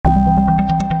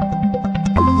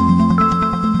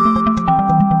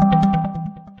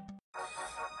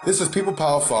This is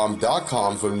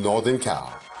PeoplePowerFarm.com for Northern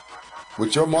Cal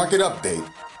with your market update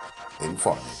in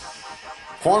farming.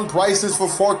 Corn prices for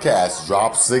forecast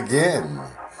drops again.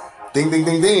 Ding, ding,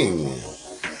 ding, ding.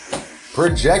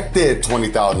 Projected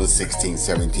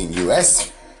 2016-17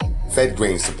 U.S. Fed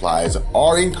grain supplies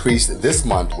are increased this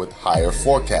month with higher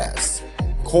forecasts.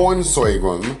 Corn,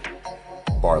 sorghum,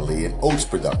 barley, and oats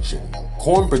production.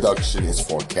 Corn production is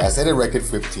forecast at a record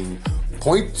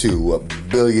 15.2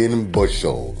 billion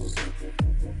bushels,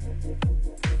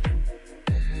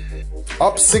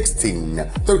 up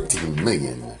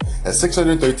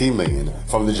 613 million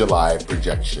from the July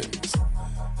projections.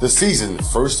 The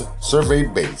season's first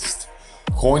survey-based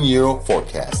corn yield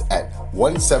forecast at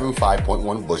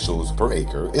 175.1 bushels per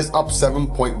acre is up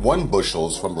 7.1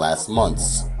 bushels from last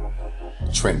month's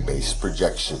trend-based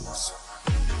projections,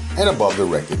 and above the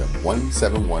record of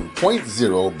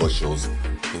 171.0 bushels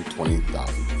in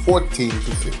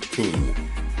 2014-15.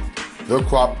 The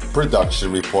crop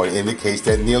production report indicates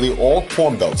that nearly all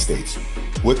Corn Belt states,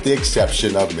 with the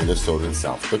exception of Minnesota and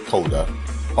South Dakota,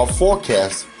 are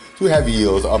forecast to have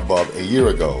yields above a year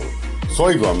ago.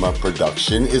 Sorghum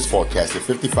production is forecast at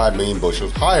 55 million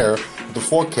bushels higher, with the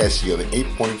forecast yield at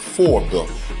 8.4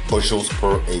 bushels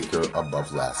per acre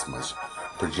above last month's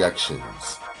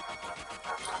projections.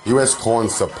 U.S. corn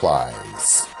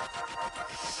supplies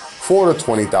for the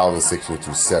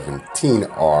 2016-17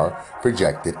 are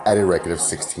projected at a record of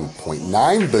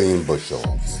 16.9 billion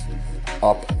bushels,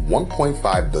 up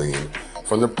 1.5 billion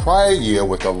from the prior year,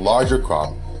 with a larger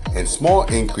crop and small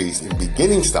increase in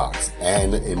beginning stocks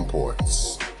and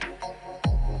imports.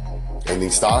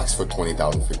 Ending stocks for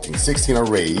 2015-16 are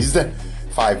raised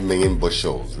 5 million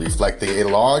bushels, reflecting a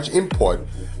large import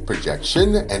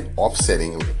projection and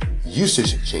offsetting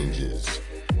usage changes.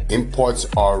 Imports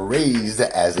are raised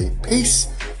as a pace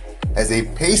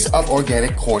of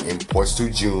organic corn imports to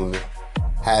June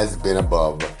has been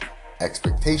above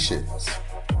expectations.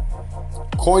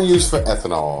 Corn use for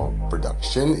ethanol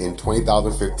production in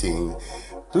 2015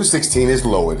 through 16 is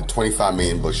lowered to 25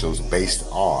 million bushels based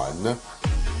on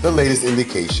the latest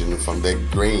indication from the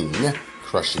Grain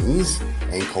Crushings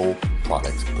and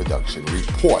Co-products Production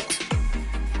Report.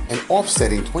 An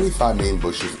offsetting 25 million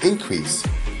bushels increase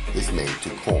is made to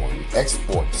corn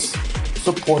exports,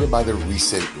 supported by the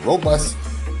recent robust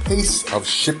pace of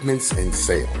shipments and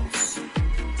sales.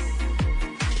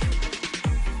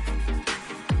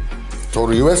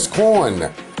 Total U.S. corn,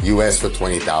 U.S. for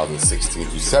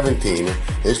 2016-17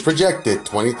 is projected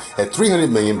at 300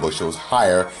 million bushels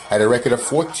higher at a record of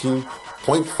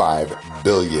 14.5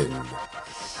 billion.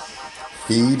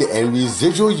 Feed and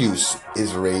residual use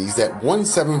is raised at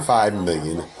 175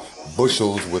 million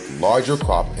bushels with larger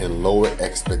crop and lower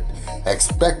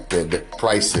expected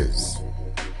prices.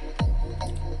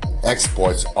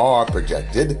 Exports are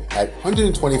projected at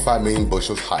 125 million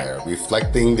bushels higher,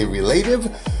 reflecting the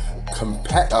relative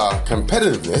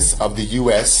competitiveness of the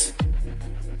U.S.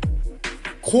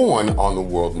 corn on the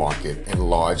world market and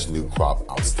large new crop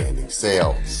outstanding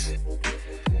sales.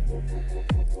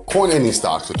 Corn ending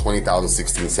stocks for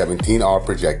 2016-17 are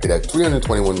projected at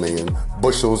 321 million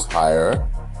bushels higher,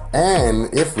 and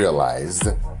if realized,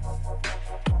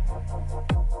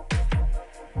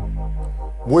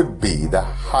 would be the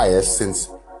highest since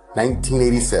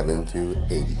 1987 to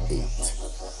 88.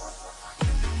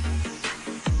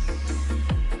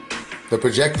 The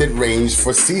projected range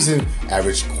for season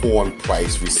average corn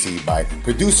price received by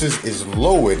producers is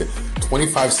lowered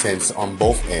 25 cents on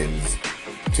both ends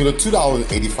to the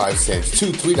 $2.85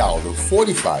 to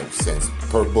 $3.45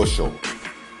 per bushel.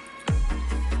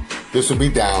 This will be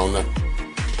down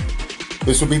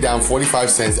 45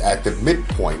 cents at the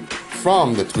midpoint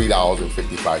from the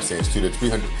 $3.55 to the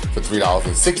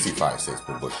 $3.65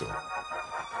 per bushel.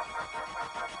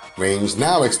 Range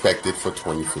now expected for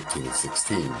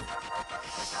 2015-16.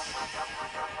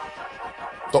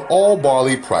 The all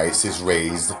barley price is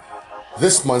raised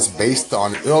this month based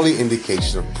on early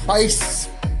indication of price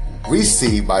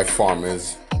received by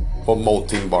farmers for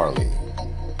malting barley.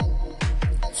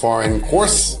 Foreign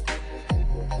coarse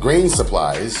grain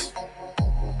supplies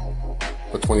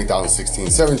for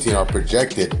 2016-17 are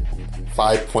projected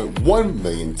 5.1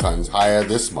 million tons higher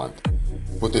this month,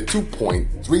 with a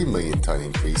 2.3 million ton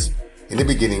increase in the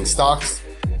beginning stocks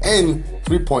and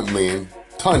 3 million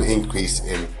ton increase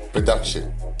in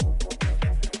production.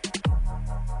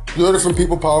 You heard it from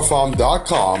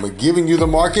PeoplePowerFarm.com, giving you the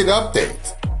market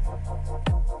update.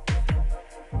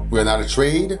 We're not a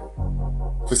trade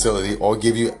facility or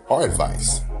give you our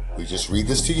advice. We just read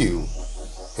this to you,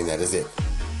 and that is it.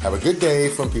 Have a good day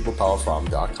from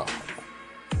PeoplePowerFarm.com.